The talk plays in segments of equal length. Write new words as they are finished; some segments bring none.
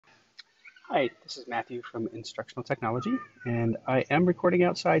Hi, this is Matthew from Instructional Technology, and I am recording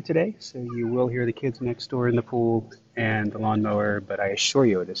outside today, so you will hear the kids next door in the pool and the lawnmower, but I assure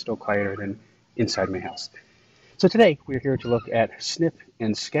you it is still quieter than inside my house. So today we're here to look at Snip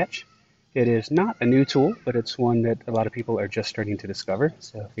and Sketch. It is not a new tool, but it's one that a lot of people are just starting to discover,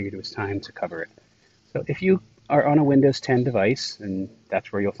 so I figured it was time to cover it. So if you are on a Windows 10 device, and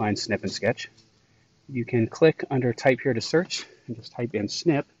that's where you'll find Snip and Sketch, you can click under Type here to search and just type in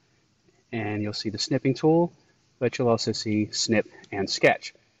Snip, and you'll see the snipping tool, but you'll also see Snip and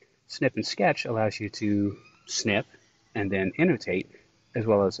Sketch. Snip and Sketch allows you to snip and then annotate, as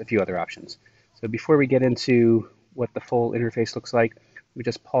well as a few other options. So before we get into what the full interface looks like, we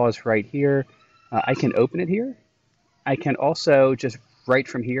just pause right here. I can open it here. I can also just right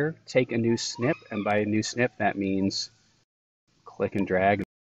from here take a new snip, and by a new snip that means click and drag.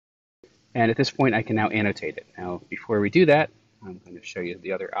 And at this point I can now annotate it. Now before we do that, I'm going to show you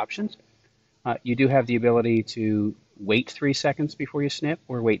the other options. You do have the ability to wait 3 seconds before you snip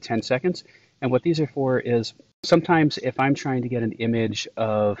or wait 10 seconds. And what these are for is sometimes if I'm trying to get an image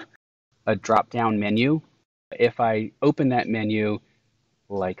of a drop-down menu, if I open that menu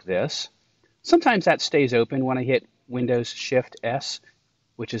like this, sometimes that stays open when I hit Windows Shift S,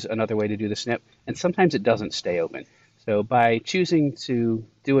 which is another way to do the snip, and sometimes it doesn't stay open. So by choosing to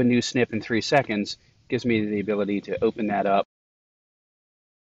do a new snip in 3 seconds, it gives me the ability to open that up.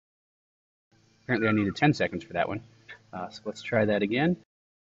 Apparently I needed 10 seconds for that one. So let's try that again. I'm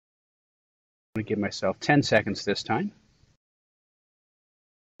going to give myself 10 seconds this time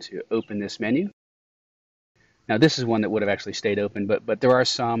to open this menu. Now this is one that would have actually stayed open, but there are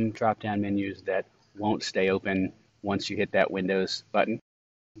some drop-down menus that won't stay open once you hit that Windows button.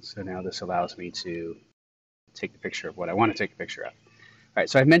 So now this allows me to take the picture of what I want to take a picture of. All right,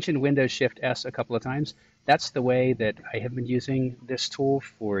 so I've mentioned Windows Shift S a couple of times. That's the way that I have been using this tool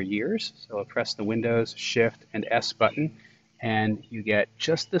for years. So I'll press the Windows Shift and S button, and you get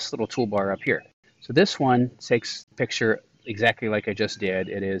just this little toolbar up here. So this one takes a picture exactly like I just did.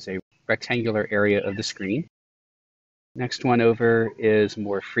 It is a rectangular area of the screen. Next one over is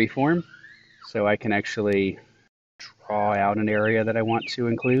more freeform. So I can actually draw out an area that I want to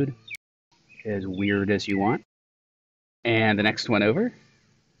include, as weird as you want. And the next one over,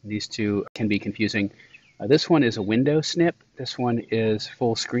 these two can be confusing. This one is a window snip. This one is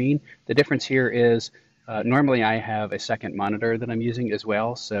full screen. The difference here is normally I have a second monitor that I'm using as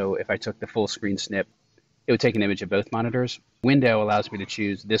well. So if I took the full screen snip, it would take an image of both monitors. Window allows me to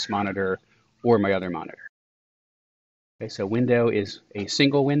choose this monitor or my other monitor. Okay, so window is a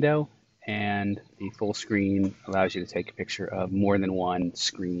single window, and the full screen allows you to take a picture of more than one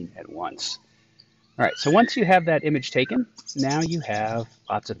screen at once. All right, so once you have that image taken, now you have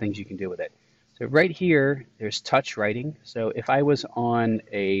lots of things you can do with it. So right here, there's touch writing. So if I was on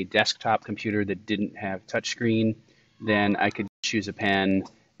a desktop computer that didn't have touchscreen, then I could choose a pen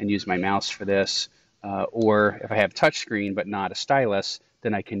and use my mouse for this. Or if I have touchscreen but not a stylus,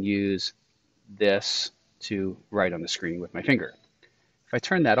 then I can use this to write on the screen with my finger. If I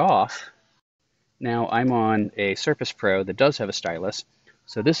turn that off, now I'm on a Surface Pro that does have a stylus.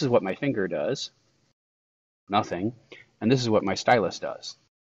 So this is what my finger does. Nothing. And this is what my stylus does.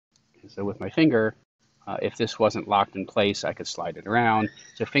 So with my finger, if this wasn't locked in place, I could slide it around.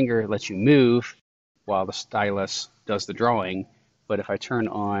 So finger lets you move while the stylus does the drawing. But if I turn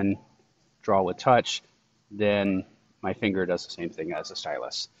on draw with touch, then my finger does the same thing as the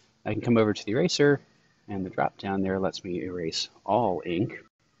stylus. I can come over to the eraser, and the drop down there lets me erase all ink.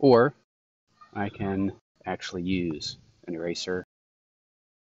 Or I can actually use an eraser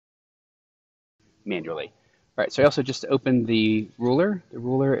manually. All right, so I also just opened the ruler. The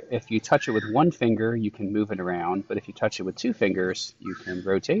ruler, if you touch it with one finger, you can move it around, but if you touch it with 2 fingers, you can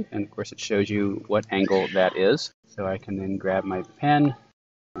rotate, and of course it shows you what angle that is. So I can then grab my pen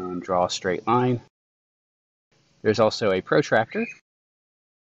and draw a straight line. There's also a protractor,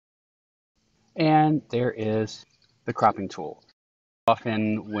 and there is the cropping tool.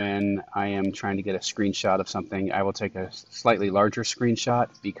 Often when I am trying to get a screenshot of something, I will take a slightly larger screenshot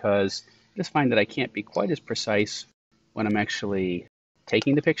because I just find that I can't be quite as precise when I'm actually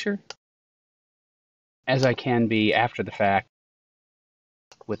taking the picture as I can be after the fact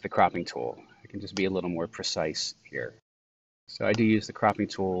with the cropping tool. I can just be a little more precise here. So I do use the cropping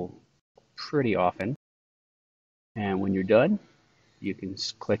tool pretty often. And when you're done, you can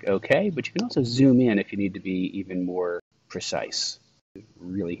click OK, but you can also zoom in if you need to be even more precise.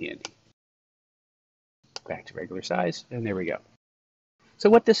 Really handy. Back to regular size, and there we go. So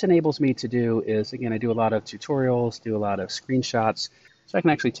what this enables me to do is, again, I do a lot of tutorials, do a lot of screenshots, so I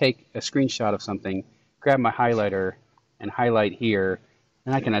can actually take a screenshot of something, grab my highlighter, and highlight here,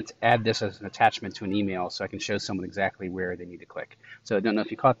 And I can add this as an attachment to an email so I can show someone exactly where they need to click. So I don't know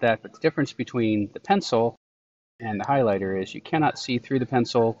if you caught that, but the difference between the pencil and the highlighter is you cannot see through the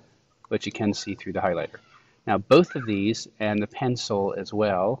pencil, but you can see through the highlighter. Now both of these and the pencil as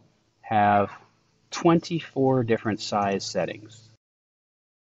well have 24 different size settings.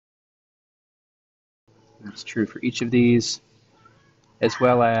 That's true for each of these, as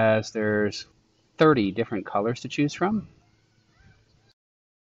well as there's 30 different colors to choose from.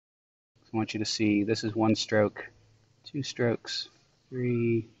 So I want you to see this is 1 stroke, 2 strokes,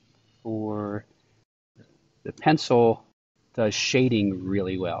 3, 4. The pencil does shading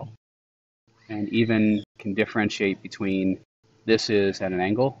really well and even can differentiate between this is at an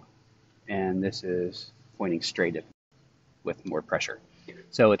angle and this is pointing straight at with more pressure.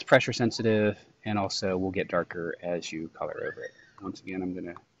 So it's pressure sensitive and also will get darker as you color over it. Once again, I'm going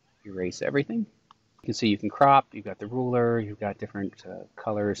to erase everything. You can see you can crop, you've got the ruler, you've got different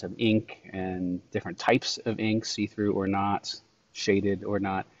colors of ink and different types of ink, see-through or not, shaded or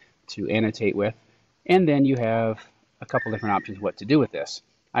not, to annotate with. And then you have a couple different options what to do with this.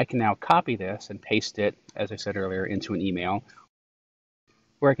 I can now copy this and paste it, as I said earlier, into an email,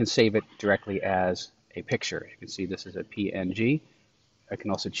 or I can save it directly as a picture. You can see this is a PNG. I can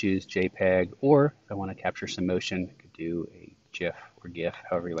also choose JPEG, or if I want to capture some motion, I could do a GIF or GIF,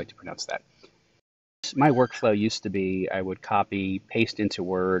 however you like to pronounce that. My workflow used to be I would copy, paste into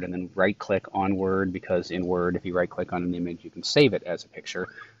Word, and then right-click on Word, because in Word, if you right-click on an image, you can save it as a picture.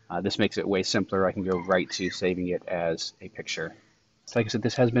 This makes it way simpler. I can go right to saving it as a picture. So like I said,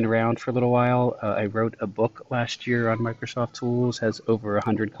 this has been around for a little while. I wrote a book last year on Microsoft Tools, has over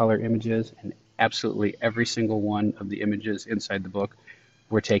 100 color images, and absolutely every single one of the images inside the book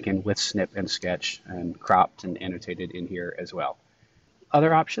were taken with Snip and Sketch and cropped and annotated in here as well.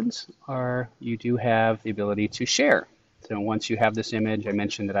 Other options are you do have the ability to share. So once you have this image, I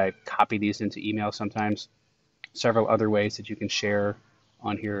mentioned that I copy these into email sometimes, several other ways that you can share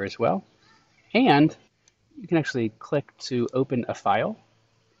on here as well. And you can actually click to open a file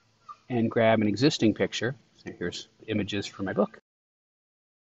and grab an existing picture. So here's images for my book.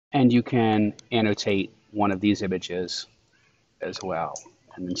 And you can annotate one of these images as well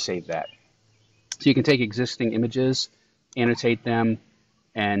and then save that. So you can take existing images, annotate them,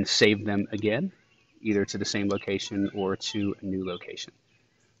 and save them again, either to the same location or to a new location.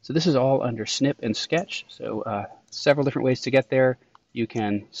 So this is all under Snip and Sketch. So several different ways to get there. You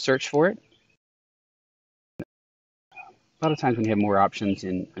can search for it. A lot of times when you have more options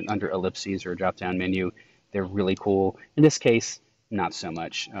under ellipses or a drop-down menu, they're really cool. In this case, not so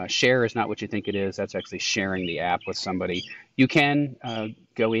much. Share is not what you think it is. That's actually sharing the app with somebody. You can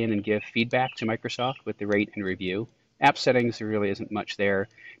go in and give feedback to Microsoft with the rate and review. App settings, there really isn't much there.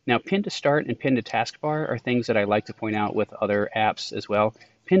 Now, pin to start and pin to taskbar are things that I like to point out with other apps as well.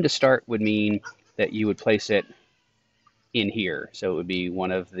 Pin to start would mean that you would place it in here. So it would be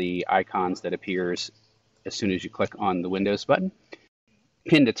one of the icons that appears as soon as you click on the Windows button.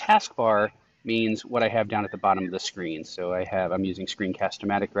 Pin to taskbar means what I have down at the bottom of the screen. So I'm using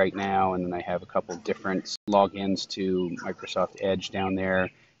Screencast-O-Matic right now, and then I have a couple different logins to Microsoft Edge down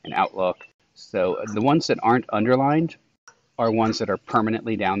there and Outlook. So the ones that aren't underlined are ones that are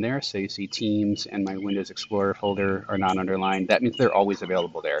permanently down there. So you see Teams and my Windows Explorer folder are not underlined. That means they're always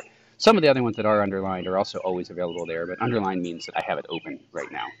available there. Some of the other ones that are underlined are also always available there, but underlined means that I have it open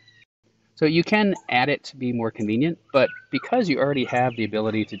right now. So you can add it to be more convenient, but because you already have the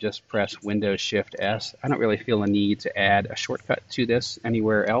ability to just press Windows Shift S, I don't really feel a need to add a shortcut to this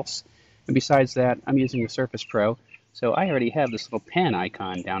anywhere else. And besides that, I'm using the Surface Pro, so I already have this little pen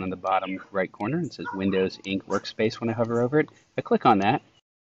icon down in the bottom right corner. It says Windows Ink Workspace when I hover over it. I click on that,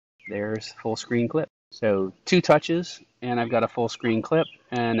 there's full screen clip. So 2 touches, and I've got a full screen clip,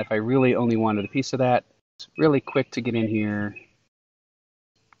 and if I really only wanted a piece of that, it's really quick to get in here,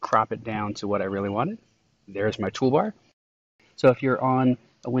 crop it down to what I really wanted. There's my toolbar. So if you're on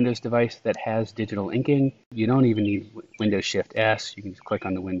a Windows device that has digital inking, you don't even need Windows Shift S. You can just click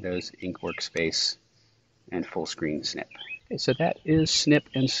on the Windows Ink Workspace and full screen snip. Okay, so that is Snip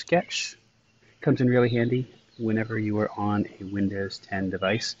and Sketch. Comes in really handy whenever you are on a Windows 10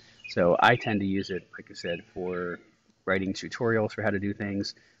 device. So I tend to use it, like I said, for writing tutorials for how to do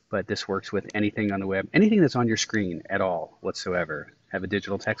things, but this works with anything on the web, anything that's on your screen at all whatsoever. Have a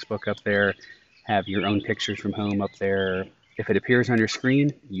digital textbook up there, have your own pictures from home up there. If it appears on your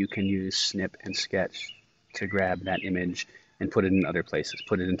screen, you can use Snip and Sketch to grab that image and put it in other places.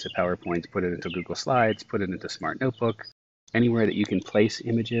 Put it into PowerPoint, put it into Google Slides, put it into Smart Notebook. Anywhere that you can place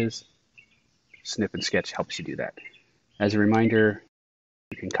images, Snip and Sketch helps you do that. As a reminder,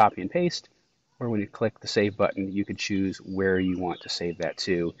 you can copy and paste, or when you click the Save button, you could choose where you want to save that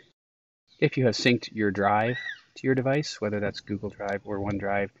to. If you have synced your drive to your device, whether that's Google Drive or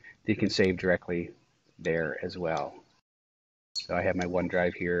OneDrive, you can save directly there as well. So I have my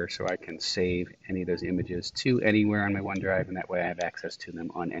OneDrive here, so I can save any of those images to anywhere on my OneDrive, and that way I have access to them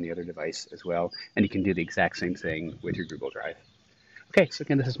on any other device as well. And you can do the exact same thing with your Google Drive. Okay, so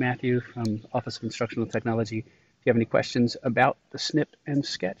again, this is Matthew from Office of Instructional Technology. If you have any questions about the Snip and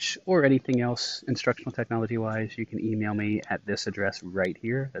Sketch or anything else instructional technology-wise, you can email me at this address right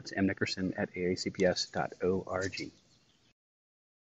here. That's mnickerson@aacps.org.